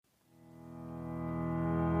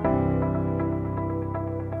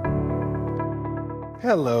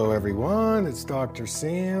Hello everyone, it's Dr.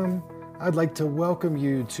 Sam. I'd like to welcome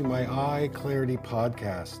you to my Eye Clarity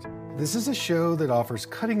podcast. This is a show that offers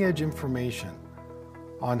cutting-edge information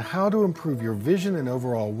on how to improve your vision and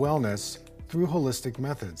overall wellness through holistic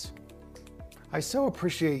methods. I so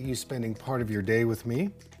appreciate you spending part of your day with me.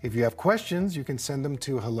 If you have questions, you can send them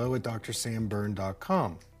to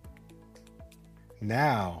hello@drsambyrne.com.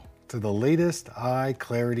 Now, to the latest Eye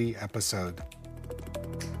Clarity episode.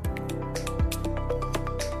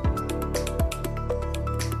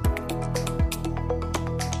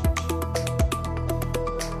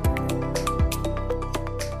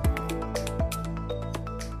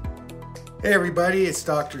 Hey everybody, it's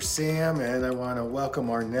Dr. Sam, and I want to welcome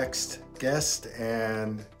our next guest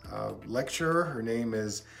and lecturer. Her name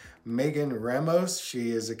is Megan Ramos. She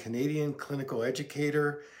is a Canadian clinical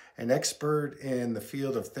educator, an expert in the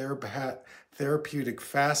field of therapeutic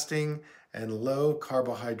fasting and low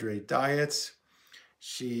carbohydrate diets.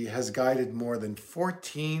 She has guided more than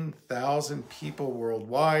 14,000 people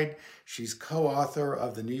worldwide. She's co-author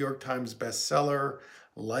of the New York Times bestseller,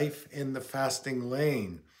 Life in the Fasting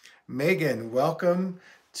Lane. Megan, welcome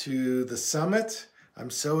to the summit. I'm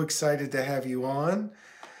so excited to have you on.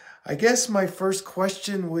 I guess my first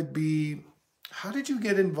question would be, how did you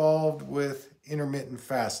get involved with intermittent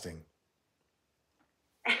fasting?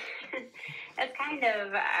 It's kind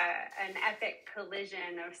of an epic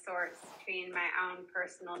collision of sorts between my own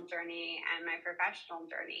personal journey and my professional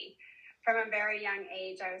journey. From a very young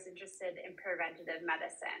age, I was interested in preventative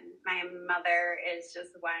medicine. My mother is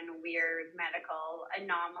just one weird medical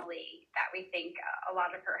anomaly that we think a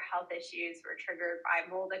lot of her health issues were triggered by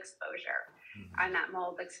mold exposure. And that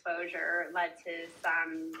mold exposure led to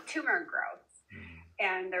some tumor growth.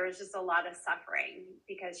 And there was just a lot of suffering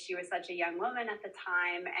because she was such a young woman at the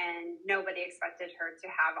time and nobody expected her to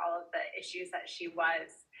have all of the issues that she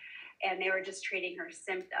was. And they were just treating her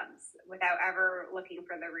symptoms without ever looking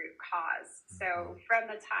for the root cause. So from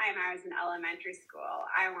the time I was in elementary school,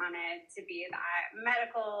 I wanted to be that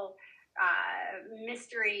medical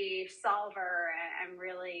mystery solver and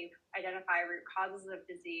really identify root causes of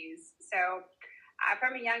disease. So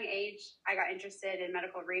from a young age, I got interested in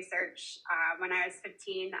medical research. When I was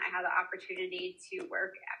 15, I had the opportunity to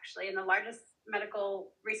work actually in the largest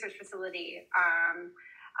medical research facility,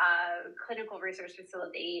 clinical research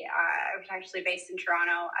facility, which was actually based in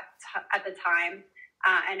Toronto at the time,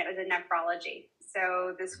 and it was in nephrology.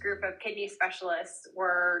 So this group of kidney specialists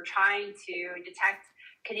were trying to detect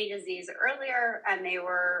kidney disease earlier, and they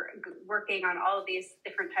were working on all of these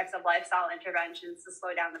different types of lifestyle interventions to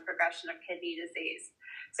slow down the progression of kidney disease.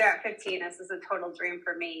 So at 15, this is a total dream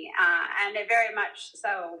for me, and it very much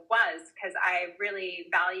so was, because I really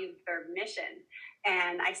valued their mission.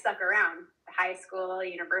 And I stuck around high school,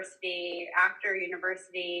 university, after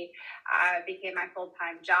university, became my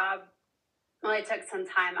full-time job. Well, I took some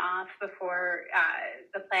time off before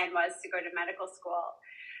the plan was to go to medical school.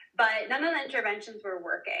 But none of the interventions were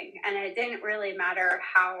working. And it didn't really matter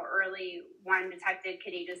how early one detected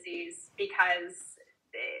kidney disease because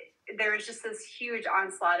there was just this huge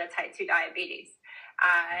onslaught of type 2 diabetes.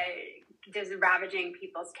 Just ravaging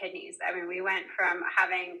people's kidneys. I mean, we went from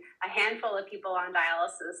having a handful of people on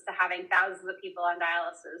dialysis to having thousands of people on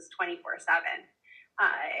dialysis 24/7.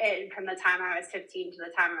 And from the time I was 15 to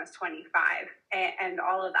the time I was 25. And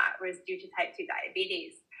all of that was due to type 2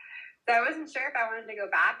 diabetes. So I wasn't sure if I wanted to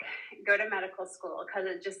go to medical school, because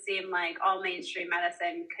it just seemed like all mainstream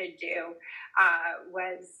medicine could do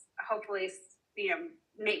was hopefully,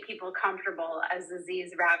 make people comfortable as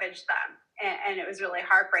disease ravaged them. And it was really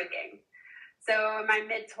heartbreaking. So in my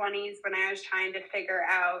mid-20s, when I was trying to figure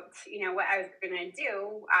out, what I was going to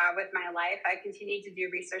do with my life, I continued to do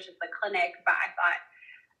research at the clinic, but I thought,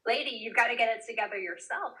 lady, you've got to get it together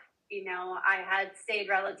yourself. I had stayed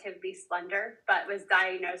relatively slender, but was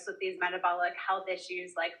diagnosed with these metabolic health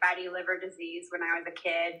issues like fatty liver disease when I was a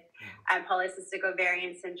kid, and polycystic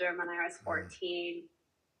ovarian syndrome when I was 14.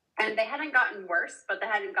 And they hadn't gotten worse, but they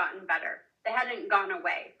hadn't gotten better. They hadn't gone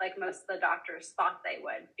away like most of the doctors thought they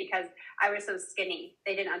would, because I was so skinny.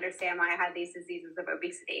 They didn't understand why I had these diseases of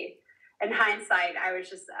obesity. In hindsight, I was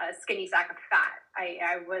just a skinny sack of fat.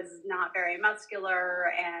 I was not very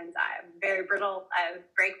muscular and very brittle. I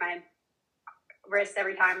would break my wrist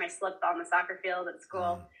every time I slipped on the soccer field at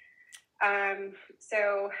school.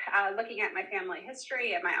 So looking at my family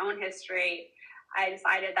history and my own history, I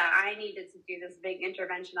decided that I needed to do this big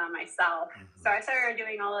intervention on myself. So I started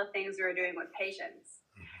doing all the things we were doing with patients,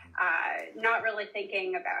 not really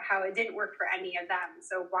thinking about how it didn't work for any of them.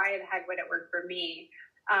 So why the heck would it work for me?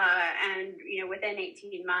 And, within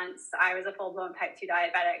 18 months, I was a full-blown type 2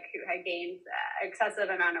 diabetic who had gained excessive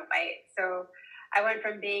amount of weight. So I went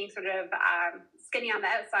from being sort of skinny on the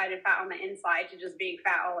outside and fat on the inside to just being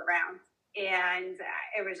fat all around. And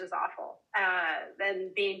it was just awful.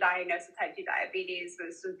 Then being diagnosed with type 2 diabetes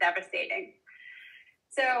was devastating.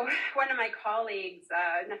 So one of my colleagues,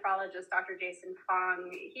 nephrologist Dr. Jason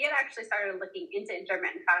Fong, he had actually started looking into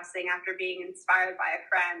intermittent fasting after being inspired by a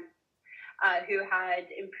friend who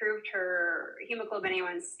had improved her hemoglobin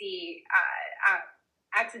A1C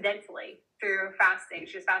accidentally through fasting.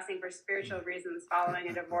 She was fasting for spiritual reasons following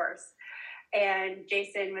a divorce. And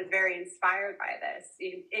Jason was very inspired by this.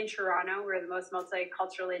 In Toronto, we're the most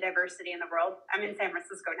multiculturally diverse city in the world. I'm in San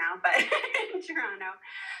Francisco now, but in Toronto.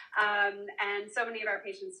 And so many of our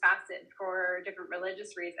patients fasted for different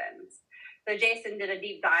religious reasons. So Jason did a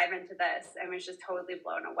deep dive into this and was just totally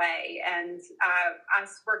blown away. And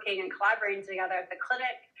us working and collaborating together at the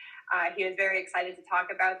clinic, he was very excited to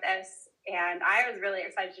talk about this. And I was really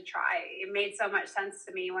excited to try. It made so much sense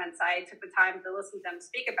to me once I took the time to listen to them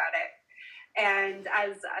speak about it. And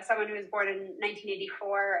as someone who was born in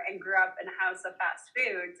 1984 and grew up in a house of fast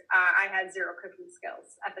food, I had zero cooking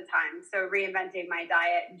skills at the time. So reinventing my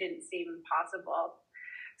diet didn't seem possible.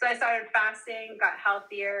 So I started fasting, got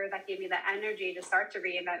healthier. That gave me the energy to start to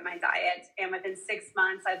reinvent my diet. And within 6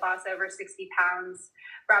 months, I lost over 60 pounds,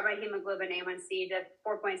 brought my hemoglobin A1C to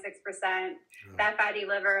 4.6%. That fatty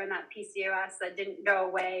liver and that PCOS that didn't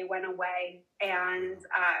go away went away. And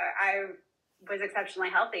I was exceptionally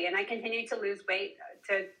healthy, and I continued to lose weight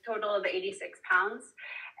to a total of 86 pounds.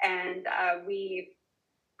 And we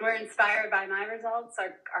were inspired by my results.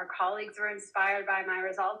 Our colleagues were inspired by my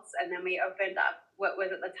results. And then we opened up what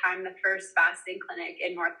was at the time the first fasting clinic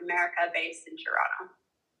in North America based in Toronto.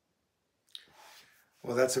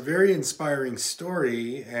 Well, that's a very inspiring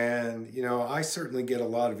story. And, you know, I certainly get a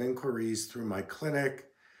lot of inquiries through my clinic,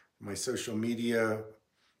 my social media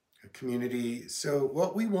community. So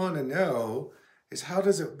what we want to know is, how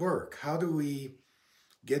does it work? How do we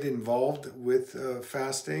get involved with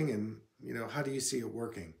fasting, and, you know, how do you see it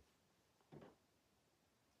working?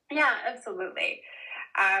 Yeah, absolutely.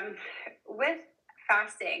 With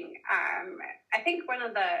fasting, I think one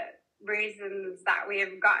of the reasons that we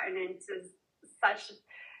have gotten into such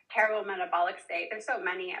terrible metabolic state, there's so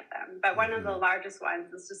many of them, but one of the largest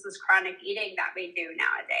ones is just this chronic eating that we do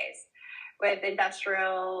nowadays with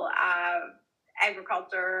industrial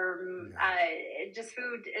agriculture. Just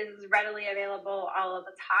food is readily available all of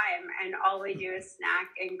the time, and all we do is snack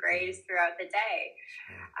and graze throughout the day.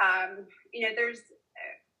 You know, there's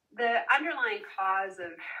the underlying cause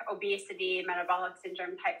of obesity, metabolic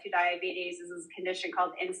syndrome, type 2 diabetes is this condition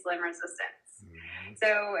called insulin resistance.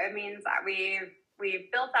 So it means that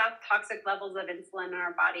we've built up toxic levels of insulin in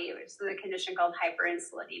our body, which is a condition called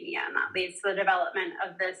hyperinsulinemia, and that leads to the development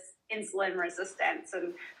of this insulin resistance.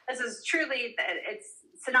 And this is truly, it's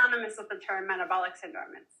synonymous with the term metabolic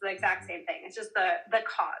syndrome. It's the exact same thing. It's just the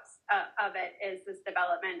cause of it is this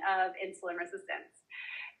development of insulin resistance.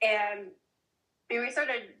 And we sort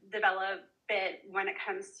of develop it when it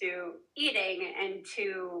comes to eating in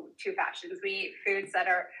two fashions. We eat foods that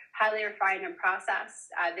are highly refined and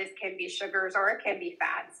processed. This can be sugars or it can be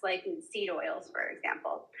fats, like seed oils, for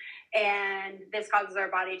example. And this causes our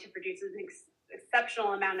body to produce an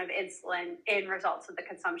exceptional amount of insulin in results of the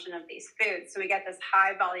consumption of these foods. So we get this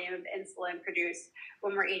high volume of insulin produced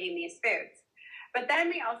when we're eating these foods. But then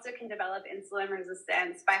we also can develop insulin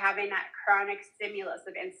resistance by having that chronic stimulus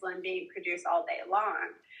of insulin being produced all day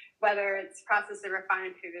long, whether it's processed and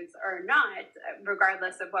refined foods or not.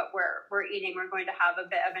 Regardless of what we're eating, we're going to have a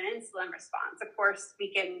bit of an insulin response. Of course,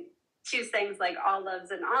 we can choose things like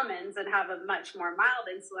olives and almonds and have a much more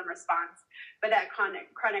mild insulin response, but that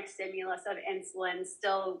chronic stimulus of insulin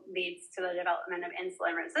still leads to the development of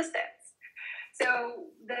insulin resistance. So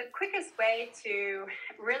the quickest way to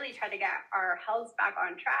really try to get our health back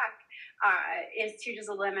on track is to just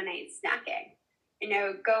eliminate snacking. You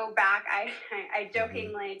know, go back. I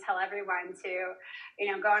jokingly tell everyone to,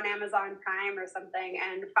 you know, go on Amazon Prime or something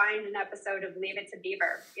and find an episode of Leave It to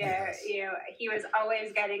Beaver. Yes. You know, he was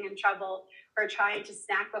always getting in trouble for trying to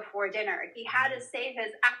snack before dinner. He had to save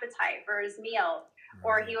his appetite for his meal,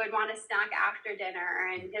 or he would want to snack after dinner.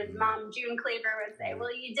 And his mom, June Cleaver, would say,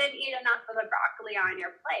 well, you didn't eat enough of the broccoli on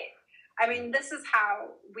your plate. I mean, this is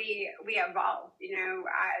how we evolved. You know,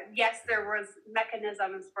 yes, there was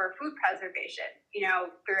mechanisms for food preservation, you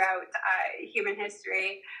know, throughout human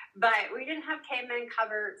history, but we didn't have caveman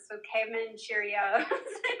cupboards, so caveman Cheerios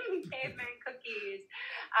and caveman cookies.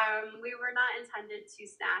 We were not intended to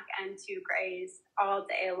snack and to graze all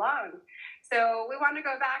day long. So we want to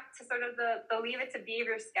go back to sort of the Leave It to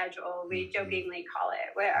Beaver schedule, we jokingly call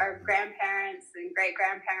it, where our grandparents and and great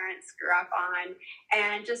grandparents grew up on,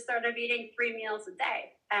 and just started eating 3 meals a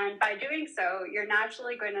day. And by doing so, you're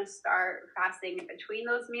naturally going to start fasting in between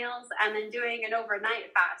those meals and then doing an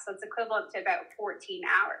overnight fast that's equivalent to about 14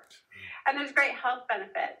 hours. And there's great health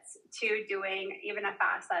benefits to doing even a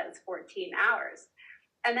fast that is 14 hours.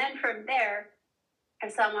 And then from there,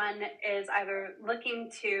 if someone is either looking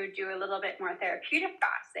to do a little bit more therapeutic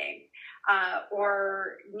fasting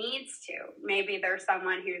or needs to, maybe there's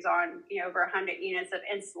someone who's on over 100 units of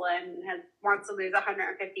insulin and wants to lose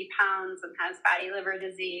 150 pounds and has fatty liver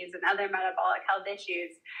disease and other metabolic health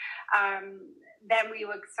issues, then we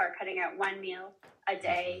would start cutting out 1 meal a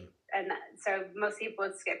day. And so most people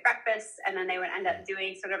would skip breakfast, and then they would end up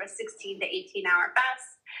doing sort of a 16 to 18 hour fast.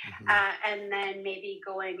 And then maybe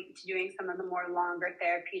going to doing some of the more longer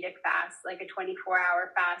therapeutic fasts, like a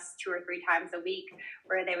 24-hour fast 2 or 3 times a week,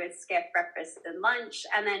 where they would skip breakfast and lunch,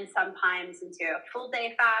 and then sometimes into a full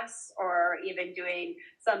day fast, or even doing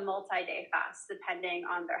some multi-day fasts, depending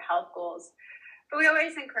on their health goals. But we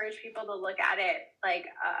always encourage people to look at it like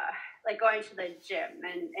going to the gym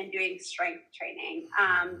and doing strength training.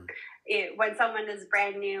 When someone is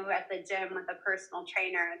brand new at the gym with a personal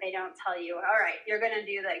trainer, they don't tell you, all right, you're going to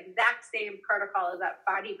do the exact same protocol as that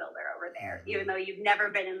bodybuilder over there, even though you've never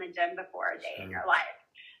been in the gym before a day in your life.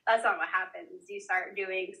 That's not what happens. You start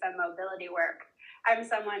doing some mobility work. I'm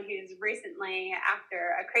someone who's recently,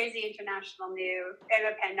 after a crazy international move in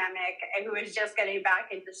a pandemic, and who was just getting back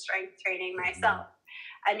into strength training myself.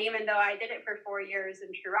 And even though I did it for 4 years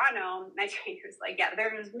in Toronto, my trainer was like, yeah,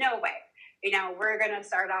 there's no way. We're going to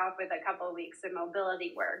start off with a couple of weeks of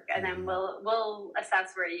mobility work, and then we'll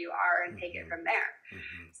assess where you are and take it from there.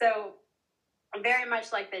 So very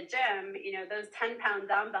much like the gym, those 10-pound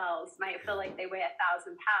dumbbells might feel like they weigh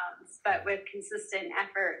 1,000 pounds, but with consistent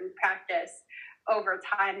effort and practice, over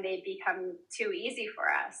time, they become too easy for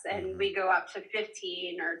us, and we go up to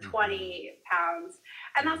 15 or 20 pounds.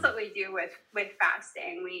 And that's what we do with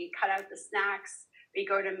fasting. We cut out the snacks. We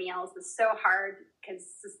go to meals. It's so hard because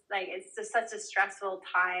it's just such a stressful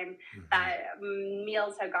time that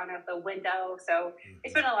meals have gone out the window. So we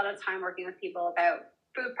spend a lot of time working with people about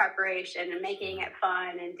food preparation and making it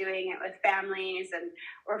fun and doing it with families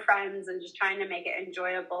or friends, and just trying to make it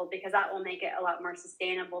enjoyable, because that will make it a lot more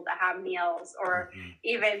sustainable to have meals. Or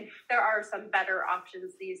even there are some better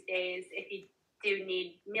options these days if you do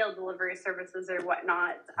need meal delivery services or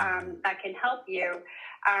whatnot that can help you.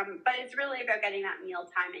 But it's really about getting that meal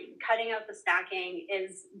timing. Cutting out the snacking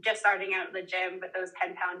is just starting out at the gym with those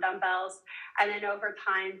 10-pound dumbbells. And then over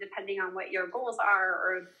time, depending on what your goals are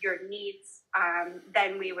or your needs,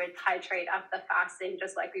 then we would titrate up the fasting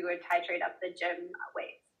just like we would titrate up the gym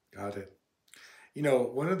weight. Got it.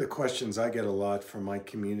 One of the questions I get a lot from my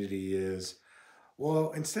community is,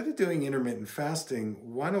 well, instead of doing intermittent fasting,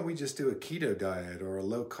 why don't we just do a keto diet or a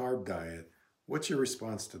low-carb diet? What's your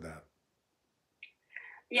response to that?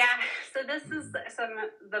 Yeah, so this is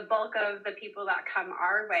the bulk of the people that come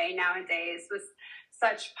our way nowadays, with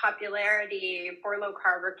such popularity for low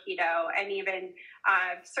carb or keto, and even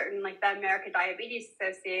certain like the American Diabetes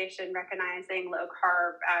Association recognizing low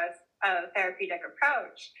carb as a therapeutic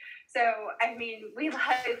approach. So, I mean, we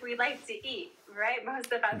like to eat, right?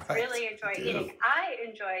 Most of us really enjoy eating. I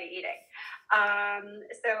enjoy eating.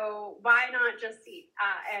 So why not just eat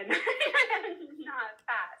and not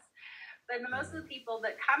fast? And most of the people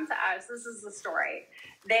that come to us, this is the story.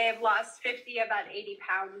 They've lost 50, about 80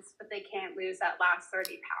 pounds, but they can't lose that last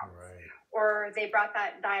 30 pounds. Right. Or they brought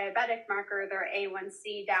that diabetic marker, their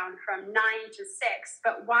A1C, down from 9 to 6,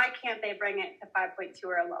 but why can't they bring it to 5.2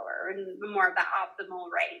 or lower, and more of the optimal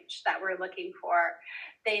range that we're looking for?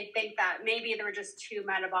 They think that maybe they were just too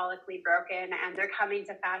metabolically broken, and they're coming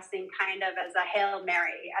to fasting kind of as a Hail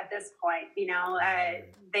Mary at this point.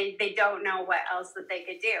 They don't know what else that they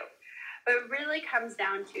could do. But it really comes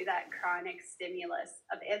down to that chronic stimulus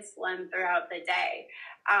of insulin throughout the day.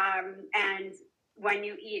 And when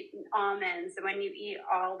you eat almonds, when you eat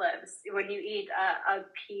olives, when you eat a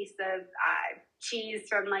piece of cheese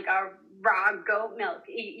from like a raw goat milk,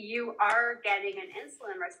 you are getting an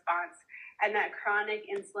insulin response. And that chronic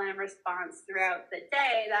insulin response throughout the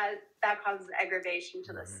day, that causes aggravation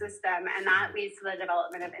to the system. And that leads to the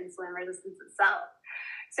development of insulin resistance itself.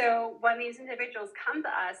 So when these individuals come to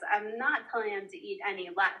us, I'm not telling them to eat any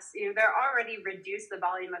less. They're already reduced the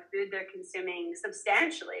volume of food they're consuming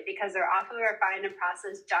substantially, because they're off of refined and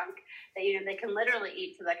processed junk that they can literally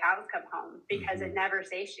eat till the cows come home, because it never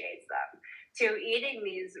satiates them, to eating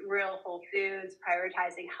these real whole foods,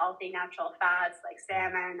 prioritizing healthy natural fats like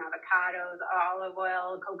salmon, avocados, olive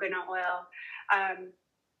oil, coconut oil.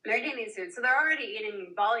 they're eating these foods, so they're already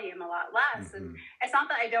eating volume a lot less. And Mm-hmm. it's not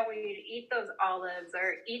that I don't want you to eat those olives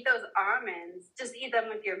or eat those almonds, just eat them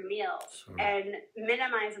with your meals Sure. and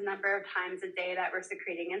minimize the number of times a day that we're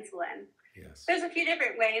secreting insulin. Yes. There's a few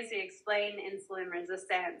different ways to explain insulin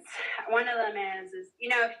resistance. One of them is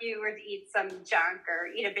if you were to eat some junk or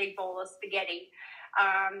eat a big bowl of spaghetti,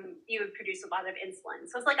 you would produce a lot of insulin.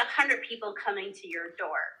 So it's like 100 people coming to your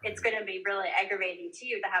door. Right. It's going to be really aggravating to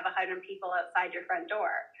you to have 100 people outside your front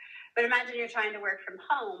door. But imagine you're trying to work from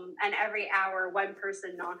home and every hour one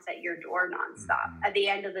person knocks at your door nonstop. Mm-hmm. At the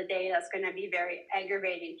end of the day, that's going to be very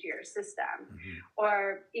aggravating to your system. Mm-hmm.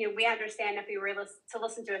 Or, we understand if we were to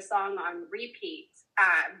listen to a song on repeat,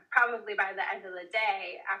 probably by the end of the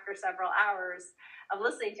day, after several hours of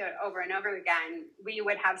listening to it over and over again, we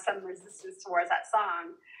would have some resistance towards that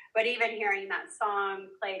song. But even hearing that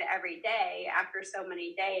song played every day after so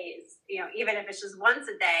many days, even if it's just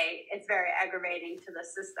once a day, it's very aggravating to the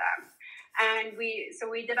system. And we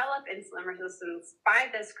develop insulin resistance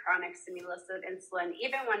by this chronic stimulus of insulin,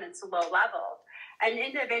 even when it's low level. And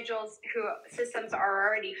individuals whose systems are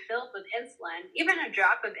already filled with insulin, even a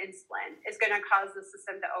drop of insulin is going to cause the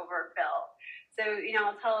system to overfill. So,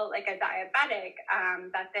 I'll tell like a diabetic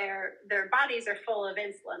that their bodies are full of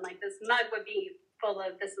insulin. Like this mug would be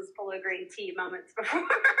this is full of green tea moments before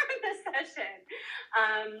the session.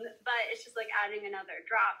 But it's just like adding another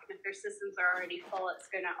drop. And if their systems are already full, it's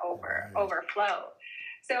going to overflow.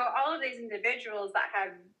 So all of these individuals that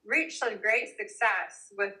have reached some great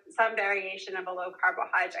success with some variation of a low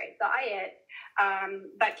carbohydrate diet,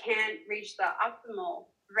 but can't reach the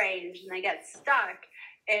optimal range and they get stuck,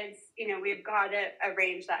 we've got to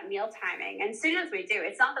arrange that meal timing. And as soon as we do,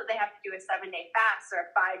 it's not that they have to do a 7-day fast or a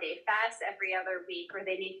 5-day fast every other week, or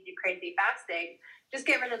they need to do crazy fasting. Just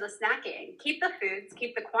get rid of the snacking. Keep the foods,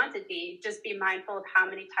 keep the quantity. Just be mindful of how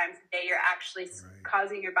many times a day you're actually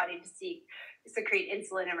causing your body to secrete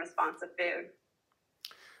insulin in response to food.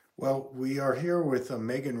 Well, we are here with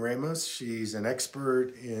Megan Ramos. She's an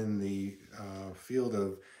expert in the field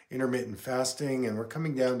of intermittent fasting, and we're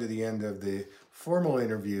coming down to the end of the formal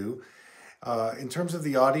interview. In terms of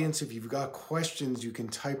the audience, if you've got questions, you can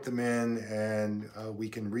type them in and we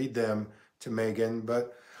can read them to Megan.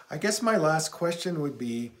 But I guess my last question would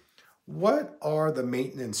be, what are the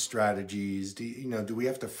maintenance strategies? Do we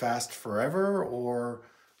have to fast forever, or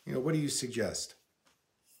what do you suggest?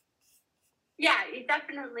 Yeah, you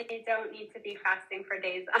definitely don't need to be fasting for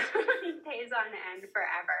days on end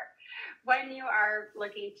forever. When you are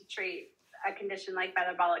looking to treat a condition like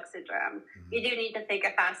metabolic syndrome, you do need to think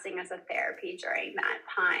of fasting as a therapy during that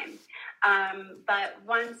time. But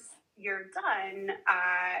once you're done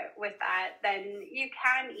with that, then you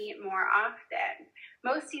can eat more often.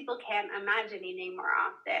 Most people can't imagine eating more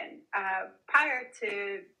often. Prior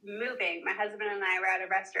to moving, my husband and I were at a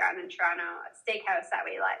restaurant in Toronto, a steakhouse that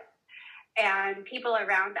we like. And people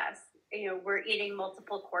around us, were eating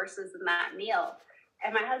multiple courses in that meal.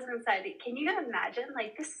 And my husband said, can you imagine,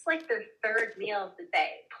 like, this is like their third meal of the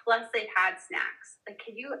day, plus they've had snacks. Like,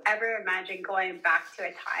 can you ever imagine going back to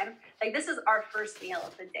a time? Like, this is our first meal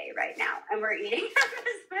of the day right now, and we're eating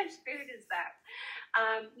as much food as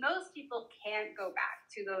them. Most people can't go back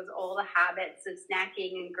to those old habits of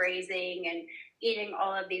snacking and grazing and eating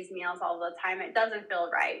all of these meals all the time. It doesn't feel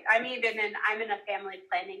right. I'm in a family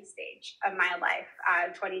planning stage of my life.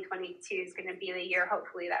 2022 is going to be the year,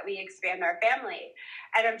 hopefully, that we expand our family.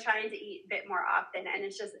 And I'm trying to eat a bit more often. And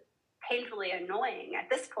it's just painfully annoying at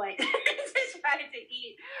this point to try to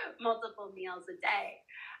eat multiple meals a day.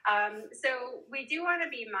 So we do want to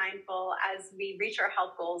be mindful as we reach our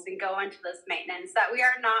health goals and go into this maintenance that we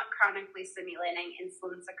are not chronically stimulating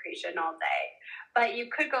insulin secretion all day. But you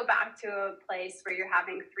could go back to a place where you're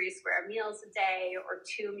having 3 square meals a day or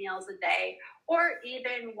 2 meals a day, or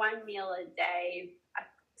even 1 meal a day,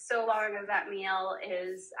 so long as that meal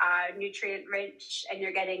is nutrient rich and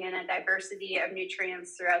you're getting in a diversity of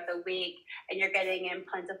nutrients throughout the week, and you're getting in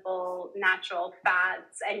plentiful natural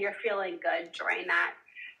fats, and you're feeling good during that.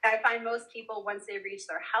 I find most people, once they reach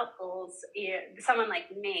their health goals, someone like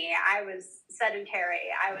me, I was sedentary,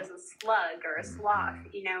 I was a slug or a sloth,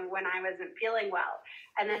 when I wasn't feeling well.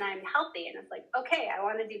 And then I'm healthy, and it's like, okay, I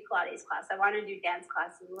want to do Pilates class, I want to do dance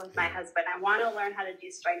classes with my husband, I want to learn how to do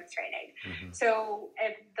strength training. So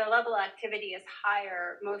if the level of activity is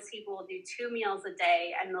higher, most people will do 2 meals a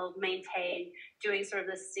day, and they'll maintain doing sort of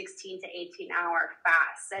the 16 to 18 hour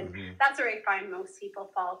fast. And that's where I find most people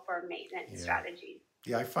fall for maintenance strategies.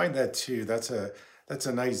 Yeah, I find that too. That's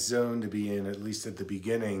a nice zone to be in, at least at the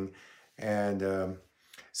beginning. And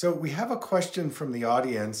so we have a question from the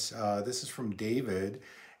audience. This is from David,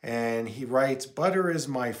 and he writes, "Butter is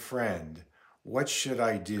my friend. What should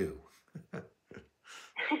I do?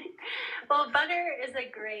 Well, butter is a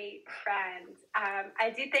great friend. I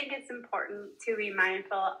do think it's important to be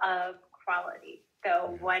mindful of quality,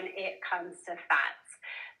 though, when it comes to fats.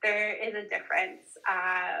 There is a difference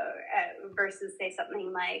versus, say,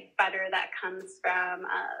 something like butter that comes from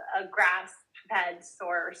a grass-fed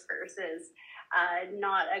source versus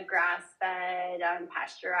not a grass-fed,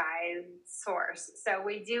 unpasteurized source. So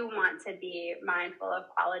we do want to be mindful of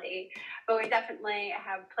quality, but we definitely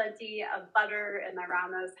have plenty of butter in the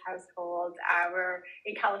Ramos household. We're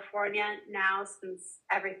in California now, since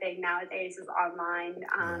everything nowadays is online.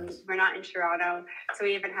 Yes. We're not in Toronto, so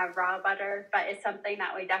we even have raw butter, but it's something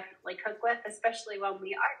that we definitely cook with, especially when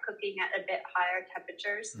we are cooking at a bit higher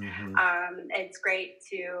temperatures. It's great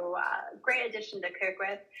great addition to cook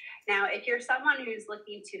with. Now, if you're someone who's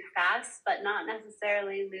looking to fast but not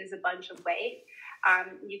necessarily lose a bunch of weight,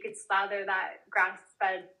 you could slather that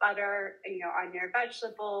grass-fed butter, on your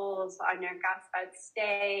vegetables, on your grass-fed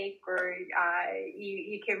steak, or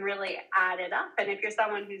you can really add it up. And if you're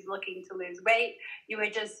someone who's looking to lose weight, you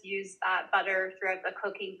would just use that butter throughout the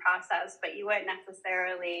cooking process, but you wouldn't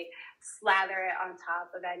necessarily slather it on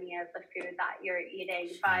top of any of the food that you're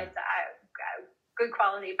eating. But good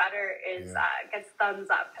quality butter gets thumbs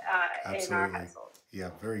up in our household.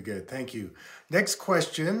 Yeah, very good. Thank you. Next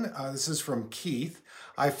question. This is from Keith.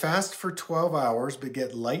 I fast for 12 hours but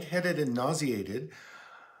get lightheaded and nauseated.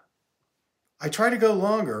 I try to go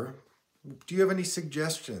longer. Do you have any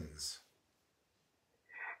suggestions?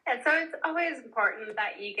 Yeah, so it's always important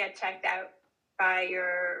that you get checked out by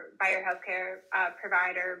your healthcare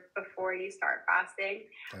provider before you start fasting.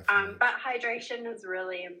 But hydration is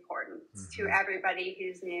really important to everybody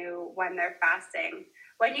who's new when they're fasting.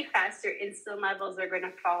 When you fast, your insulin levels are going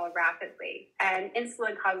to fall rapidly, and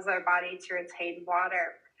insulin causes our body to retain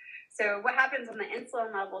water. So what happens when the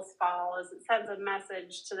insulin levels fall is it sends a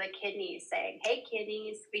message to the kidneys saying, hey,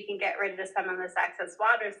 kidneys, we can get rid of some of this excess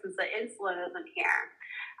water since the insulin isn't here.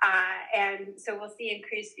 And so we'll see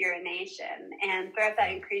increased urination. And throughout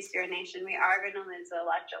that increased urination, we are going to lose the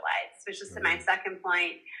electrolytes, which is to my second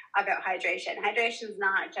point about hydration. Hydration is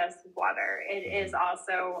not just water. It is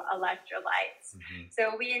also electrolytes.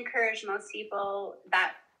 So we encourage most people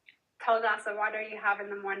that tall glass of water you have in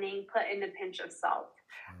the morning, put in a pinch of salt,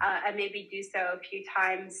 and maybe do so a few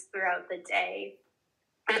times throughout the day.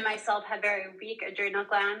 I myself have very weak adrenal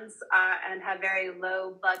glands and have very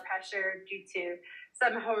low blood pressure due to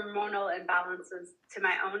some hormonal imbalances to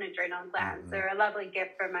my own adrenal glands. They're a lovely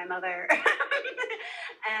gift from my mother.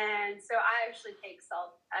 And so I actually take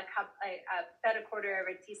salt, about a quarter of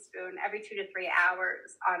a teaspoon every 2 to 3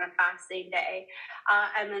 hours on a fasting day,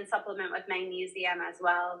 and then supplement with magnesium as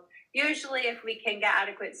well. Usually, if we can get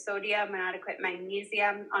adequate sodium and adequate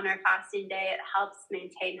magnesium on our fasting day, it helps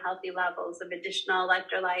maintain healthy levels of additional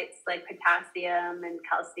electrolytes like potassium and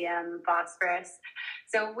calcium, phosphorus.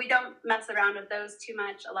 So we don't mess around with those too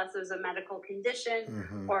much unless there's a medical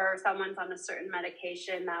condition or someone's on a certain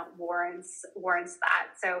medication that warrants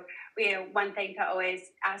that. So one thing to always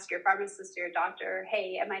ask your pharmacist or your doctor,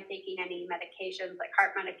 hey, am I taking any medications like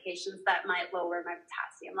heart medications that might lower my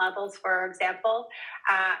potassium levels, for example?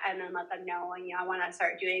 And then let them know, I want to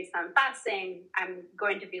start doing some fasting. I'm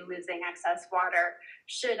going to be losing excess water.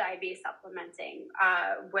 Should I be supplementing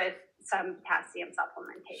with some potassium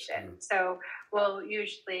supplementation? So we'll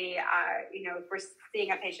usually, if we're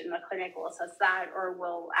seeing a patient in the clinic, we'll assess that, or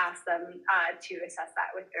we'll ask them to assess that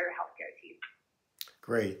with their healthcare team.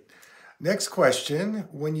 Great. Next question.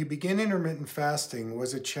 When you begin intermittent fasting,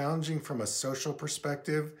 was it challenging from a social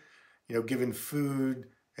perspective? Given food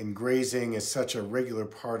and grazing is such a regular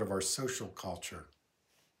part of our social culture.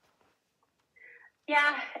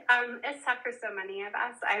 Yeah, it's tough for so many of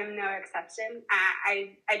us. I am no exception.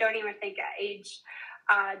 I don't even think age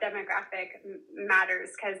demographic matters,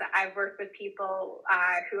 because I've worked with people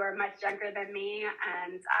who are much younger than me,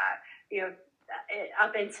 and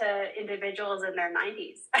up into individuals in their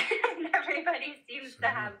 90s. And everybody seems to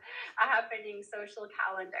have a happening social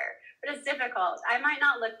calendar. But it's difficult. I might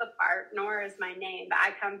not look the part, nor is my name, but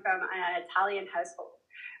I come from an Italian household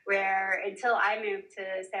where until I moved to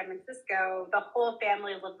San Francisco, the whole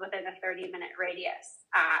family lived within a 30-minute radius.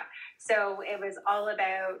 So it was all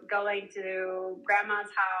about going to grandma's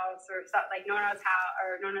house or like Nona's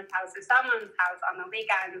house or someone's house on the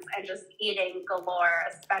weekends and just eating galore,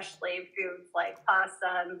 especially foods like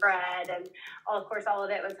pasta and bread. And of course, all of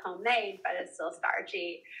it was homemade, but it's still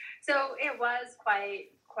starchy. So it was quite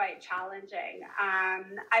challenging.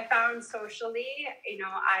 I found socially,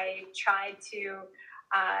 I tried to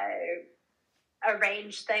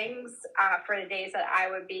arrange things for the days that I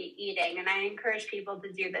would be eating. And I encourage people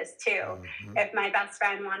to do this too. Mm-hmm. If my best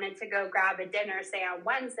friend wanted to go grab a dinner, say on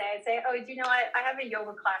Wednesday, I'd say, oh, do you know what? I have a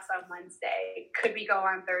yoga class on Wednesday. Could we go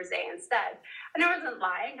on Thursday instead? And I wasn't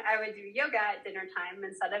lying. I would do yoga at dinner time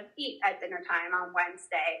instead of eat at dinner time on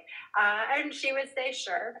Wednesday. And she would say,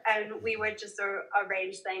 sure. And we would just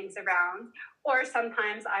arrange things around. Or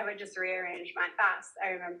sometimes I would just rearrange my fast. I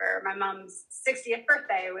remember my mom's 60th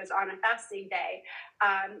birthday was on a fasting day.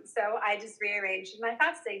 So I just rearranged my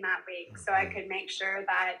fasting that week so I could make sure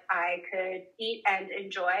that I could eat and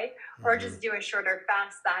enjoy, or just do a shorter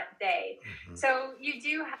fast that day. So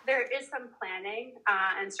there is some planning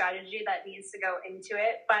and strategy that needs to go into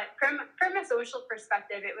it. But from a social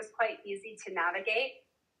perspective, it was quite easy to navigate.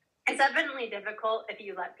 It's definitely difficult if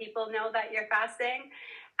you let people know that you're fasting.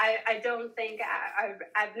 I don't think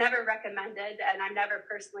I've never recommended, and I've never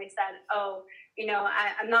personally said, oh,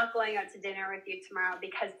 I'm not going out to dinner with you tomorrow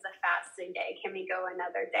because it's a fasting day. Can we go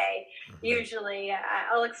another day? Usually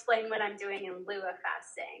I'll explain what I'm doing in lieu of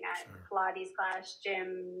fasting. Pilates class,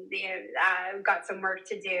 gym, I've got some work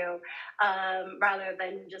to do, rather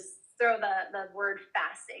than just throw the word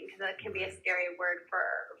fasting, because that can be a scary word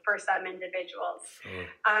for some individuals.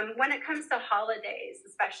 When it comes to holidays,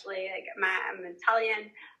 especially, like I'm Italian,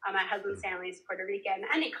 my husband's family is Puerto Rican,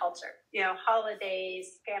 any culture,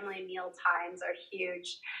 holidays, family meal times are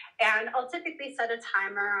huge. And I'll typically set a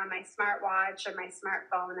timer on my smartwatch or my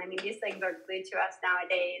smartphone. I mean, these things are glued to us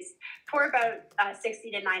nowadays, for about 60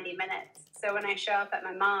 to 90 minutes. So when I show up at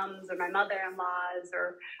my mom's or my mother-in-law's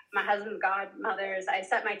or my husband's godmother's, I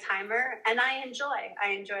set my timer and I enjoy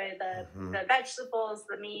the vegetables,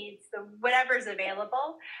 the meats, the whatever's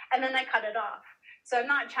available, and then I cut it off. So I'm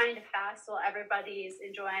not trying to fast while everybody's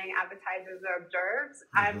enjoying appetizers or hors d'oeuvres.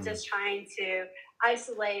 I'm just trying to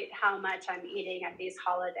isolate how much I'm eating at these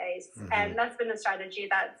holidays. And that's been a strategy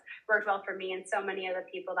that's worked well for me and so many other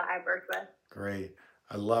people that I've worked with. Great.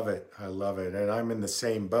 I love it. And I'm in the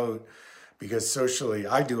same boat, because socially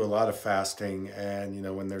I do a lot of fasting,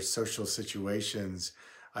 and when there's social situations,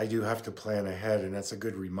 I do have to plan ahead, and that's a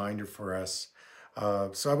good reminder for us.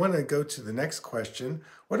 So I want to go to the next question.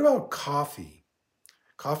 What about coffee?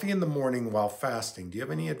 Coffee in the morning while fasting. Do you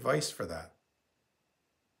have any advice for that?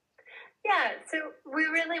 Yeah, so we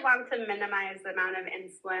really want to minimize the amount of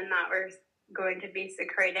insulin that we're going to be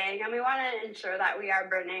secreting, and we want to ensure that we are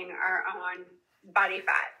burning our own body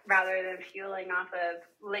fat rather than fueling off of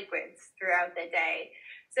liquids throughout the day.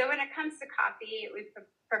 So when it comes to coffee, we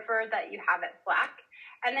prefer that you have it black.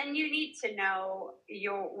 And then you need to know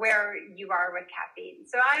where you are with caffeine.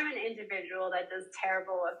 So I'm an individual that does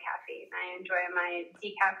terrible with caffeine. I enjoy my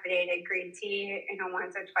decaffeinated green tea,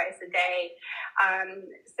 once or twice a day.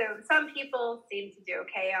 So some people seem to do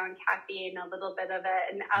okay on caffeine, a little bit of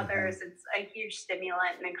it, and others it's a huge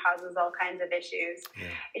stimulant and it causes all kinds of issues.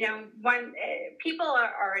 When people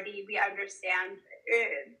are already, we understand.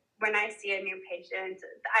 When I see a new patient,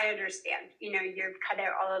 I understand, you've cut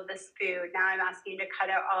out all of this food. Now I'm asking you to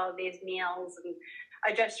cut out all of these meals and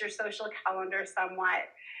adjust your social calendar somewhat.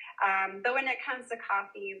 But when it comes to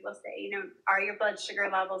coffee, we'll say, are your blood sugar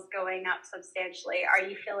levels going up substantially? Are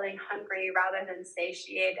you feeling hungry rather than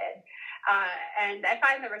satiated? And I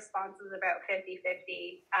find the response is about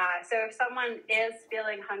 50-50. So if someone is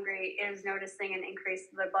feeling hungry, is noticing an increase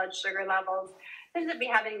in their blood sugar levels, tends to be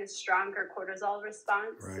having a stronger cortisol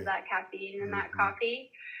response to that caffeine in that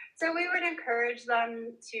coffee. So we would encourage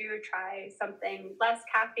them to try something less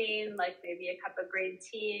caffeine, like maybe a cup of green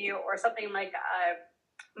tea or something like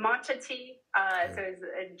matcha tea. So it's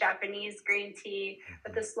a Japanese green tea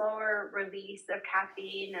with a slower release of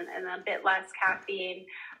caffeine and a bit less caffeine,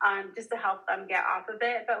 just to help them get off of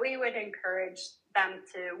it. But we would encourage them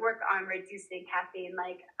to work on reducing caffeine,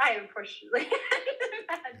 like I unfortunately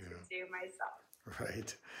had to do myself.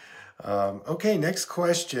 Right. Okay, next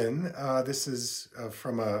question. This is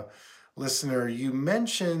from a listener. You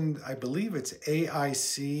mentioned, I believe it's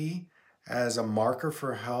AIC as a marker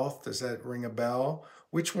for health. Does that ring a bell?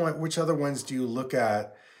 Which other ones do you look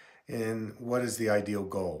at, and what is the ideal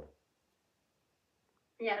goal?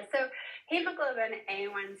 Yeah, so hemoglobin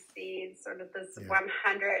A1C is sort of this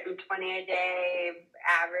 120 a day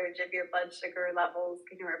average of your blood sugar levels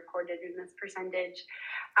reported in this percentage.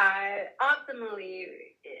 Optimally,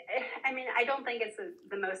 I don't think it's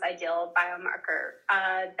the most ideal biomarker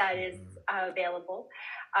that is available,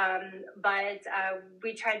 but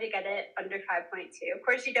we tried to get it under 5.2. Of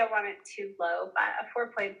course, you don't want it too low, but a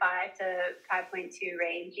 4.5 to 5.2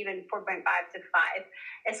 range, even 4.5 to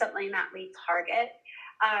 5, is something that we target.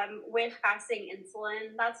 With fasting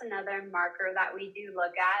insulin, that's another marker that we do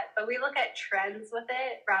look at, but we look at trends with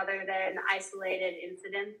it rather than isolated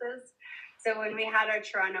incidences. So when we had our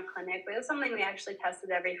Toronto clinic, it was something we actually tested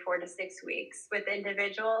every 4 to 6 weeks with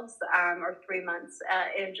individuals, or 3 months,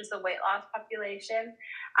 in just a weight loss population.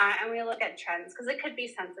 And we look at trends because it could be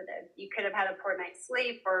sensitive. You could have had a poor night's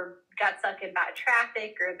sleep or got stuck in bad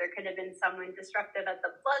traffic, or there could have been someone disruptive at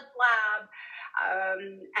the blood lab.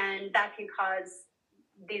 And that can cause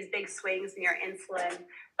these big swings in your insulin.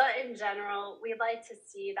 But in general, we like to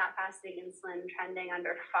see that fasting insulin trending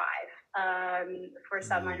under 5. For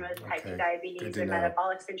someone with type 2 diabetes or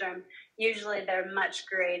metabolic syndrome, usually they're much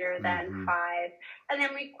greater than 5. And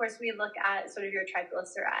then we, of course, we look at sort of your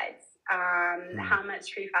triglycerides. How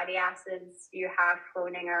much free fatty acids you have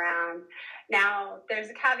floating around. Now, there's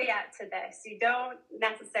a caveat to this. You don't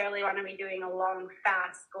necessarily want to be doing a long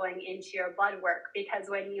fast going into your blood work, because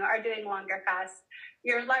when you are doing longer fasts,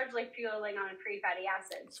 you're largely fueling on free fatty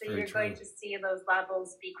acids. So you're going to see those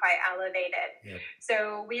levels be quite elevated. Yep.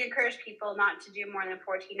 So we encourage people not to do more than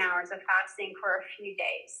 14 hours of fasting for a few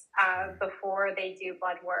days before they do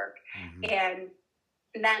blood work. And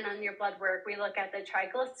then on your blood work, we look at the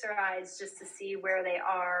triglycerides just to see where they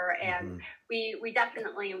are, and we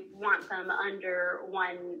definitely want them under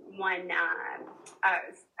one.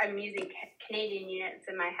 I'm using Canadian units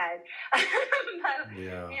in my head, but you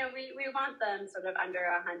know, we want them sort of under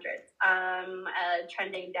 100.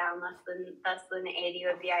 Trending down less than 80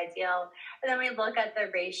 would be ideal. And then we look at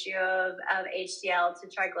the ratio of HDL to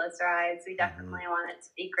triglycerides. We definitely want it to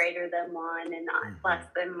be greater than 1 and not less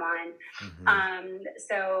than 1.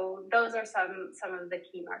 So those are some of the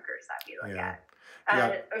key markers that we look at.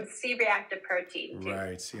 C-reactive protein too.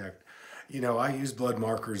 Right, C-reactive. You know, I use blood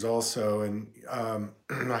markers also, and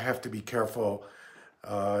I have to be careful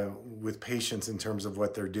with patients in terms of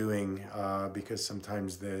what they're doing, because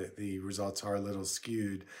sometimes the results are a little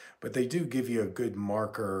skewed, but they do give you a good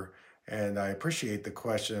marker, and I appreciate the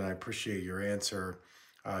question. I appreciate your answer.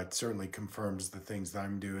 It certainly confirms the things that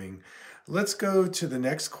I'm doing. Let's go to the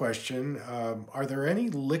next question. Are there any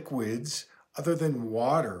liquids other than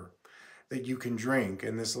water that you can drink?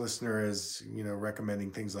 And this listener is, you know,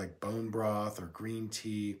 recommending things like bone broth or green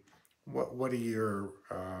tea. What are your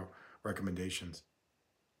recommendations?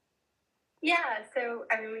 Yeah, so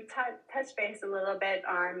I mean, we touched base a little bit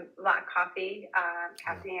on black coffee,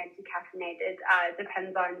 caffeinated, decaffeinated.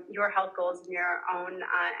 Depends on your health goals and your own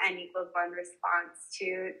N=1 response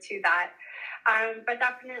to that. But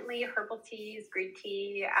definitely herbal teas, green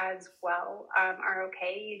tea as well are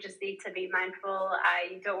okay. You just need to be mindful.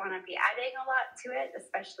 You don't want to be adding a lot to it,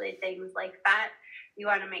 especially things like fat. You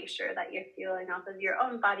want to make sure that you're fueling off of your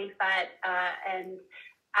own body fat, and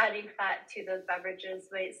adding fat to those beverages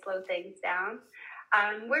might slow things down.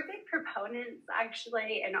 We're big proponents,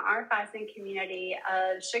 actually, in our fasting community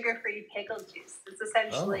of sugar-free pickle juice. It's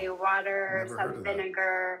essentially water, some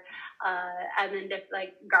vinegar, and then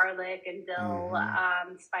like garlic and dill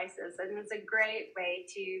spices. And it's a great way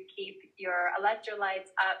to keep your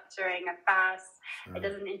electrolytes up during a fast. It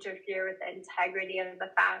doesn't interfere with the integrity of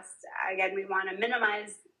the fast. Again, we want to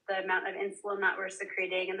minimize the amount of insulin that we're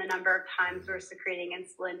secreting, and the number of times we're secreting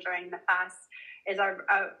insulin during the fast is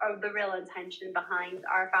the real intention behind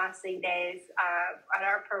our fasting days at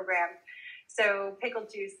our program. So pickle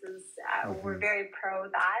juices, we're very pro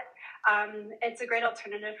that. It's a great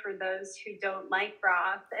alternative for those who don't like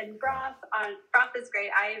broth. And broth is great.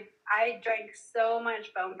 I drank so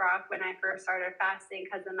much bone broth when I first started fasting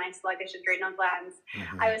because of my sluggish adrenal glands.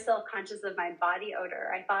 I was still conscious of my body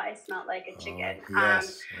odor. I thought I smelled like a chicken.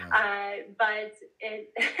 But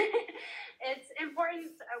it's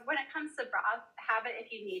important when it comes to broth. Have it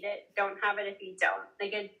if you need it. Don't have it if you don't.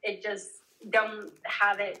 Like it just don't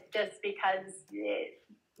have it just because.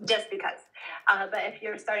 But if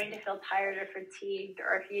you're starting to feel tired or fatigued,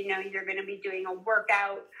 or if you know you're going to be doing a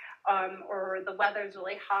workout, or the weather's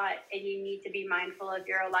really hot and you need to be mindful of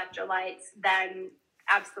your electrolytes, then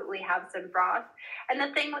absolutely have some broth. And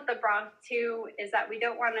the thing with the broth too is that we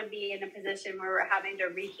don't want to be in a position where we're having to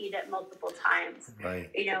reheat it multiple times. Right.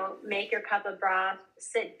 You know, make your cup of broth,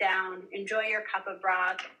 sit down, enjoy your cup of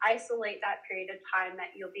broth, isolate that period of time that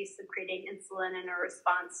you'll be secreting insulin in a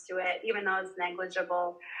response to it, even though it's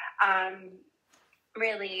negligible.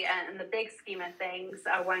 Really, in the big scheme of things,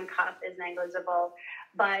 1 cup is negligible.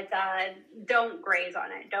 but don't graze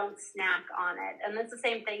on it. Don't snack on it. And that's the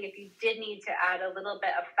same thing if you did need to add a little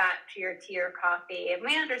bit of fat to your tea or coffee. And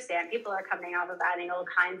we understand people are coming off of adding all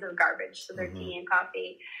kinds of garbage to their tea and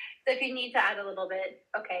coffee. So if you need to add a little bit,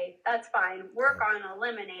 okay, that's fine. Work on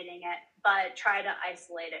eliminating it, but try to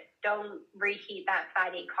isolate it. Don't reheat that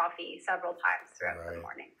fatty coffee several times throughout the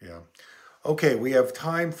morning. Yeah. Okay, we have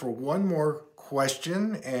time for one more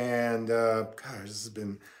question. And gosh, this has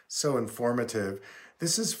been so informative.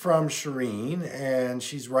 This is from Shireen, and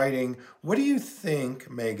she's writing, what do you think,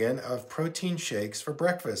 Megan, of protein shakes for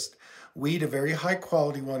breakfast? We eat a very high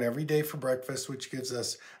quality one every day for breakfast, which gives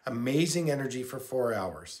us amazing energy for 4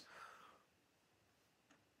 hours.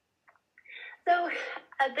 So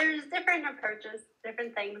there's different approaches.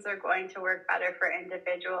 Different things are going to work better for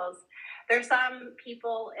individuals. There's some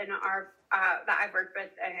people in our that I've worked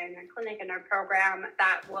with in a clinic in our program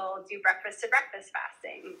that will do breakfast to breakfast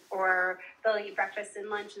fasting, or they'll eat breakfast and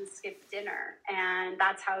lunch and skip dinner, and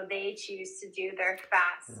that's how they choose to do their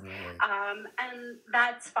fast. Right. And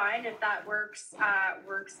that's fine if that works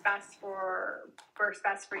best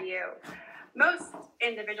for you. Most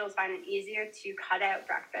individuals find it easier to cut out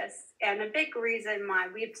breakfast, and a big reason why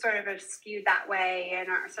we've sort of skewed that way in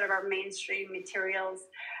our mainstream materials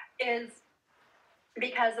is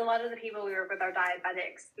because a lot of the people we work with are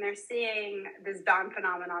diabetics, and they're seeing this dawn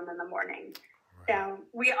phenomenon in the morning. So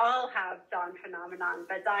we all have dawn phenomenon,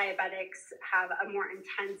 but diabetics have a more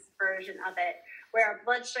intense version of it, where our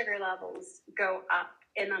blood sugar levels go up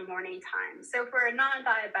in the morning time. So for a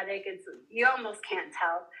non-diabetic, you almost can't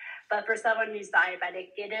tell. But for someone who's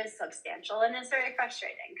diabetic, it is substantial, and it's very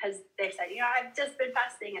frustrating because they said, I've just been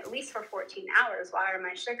fasting at least for 14 hours. Why are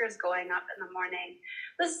my sugars going up in the morning?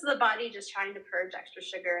 This is the body just trying to purge extra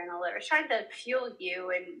sugar in the liver, trying to fuel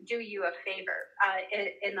you and do you a favor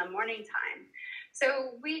in the morning time.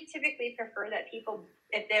 So we typically prefer that people,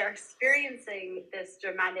 if they're experiencing this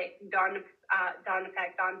dramatic dawn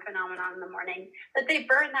phenomenon in the morning, that they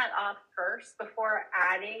burn that off first before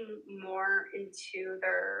adding more into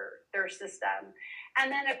their system.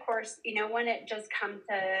 And then, of course, when it just comes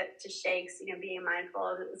to shakes, being mindful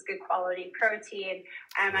of it's good quality protein.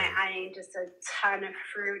 Am I adding just a ton of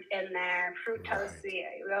fruit in there? Fructose,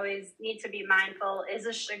 we always need to be mindful, is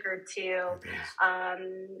a sugar too.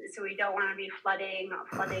 So we don't want to be flooding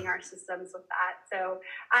our systems with that. So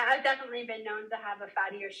I've definitely been known to have a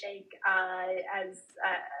fattier shake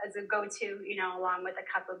as a go-to, along with a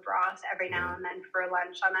cup of broth every now and then for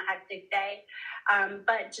lunch on a hectic day.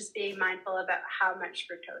 But just being mindful about how much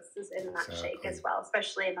fructose is in that shake as well,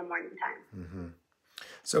 especially in the morning time. Mm-hmm.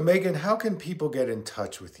 So Megan, how can people get in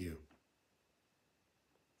touch with you?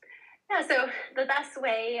 Yeah, so the best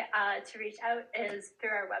way to reach out is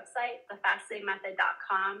through our website,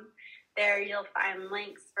 thefastingmethod.com. There you'll find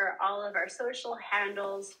links for all of our social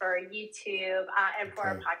handles, for YouTube, and for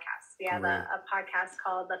our podcast. We have a podcast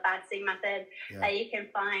called The Fasting Method that you can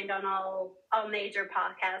find on all major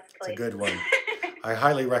podcast places. It's a good one. I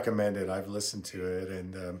highly recommend it. I've listened to it.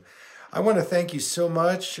 And I want to thank you so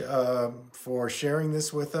much for sharing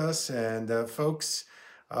this with us. And folks,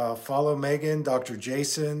 follow Megan, Dr.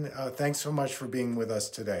 Jason. Thanks so much for being with us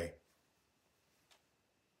today.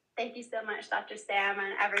 Thank you so much, Dr. Sam,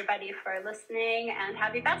 and everybody for listening, and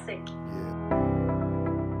happy fasting.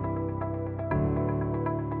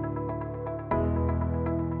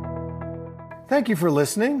 Thank you for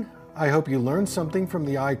listening. I hope you learned something from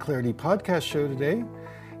the Eye Clarity podcast show today.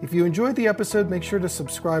 If you enjoyed the episode, make sure to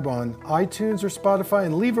subscribe on iTunes or Spotify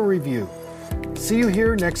and leave a review. See you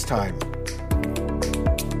here next time.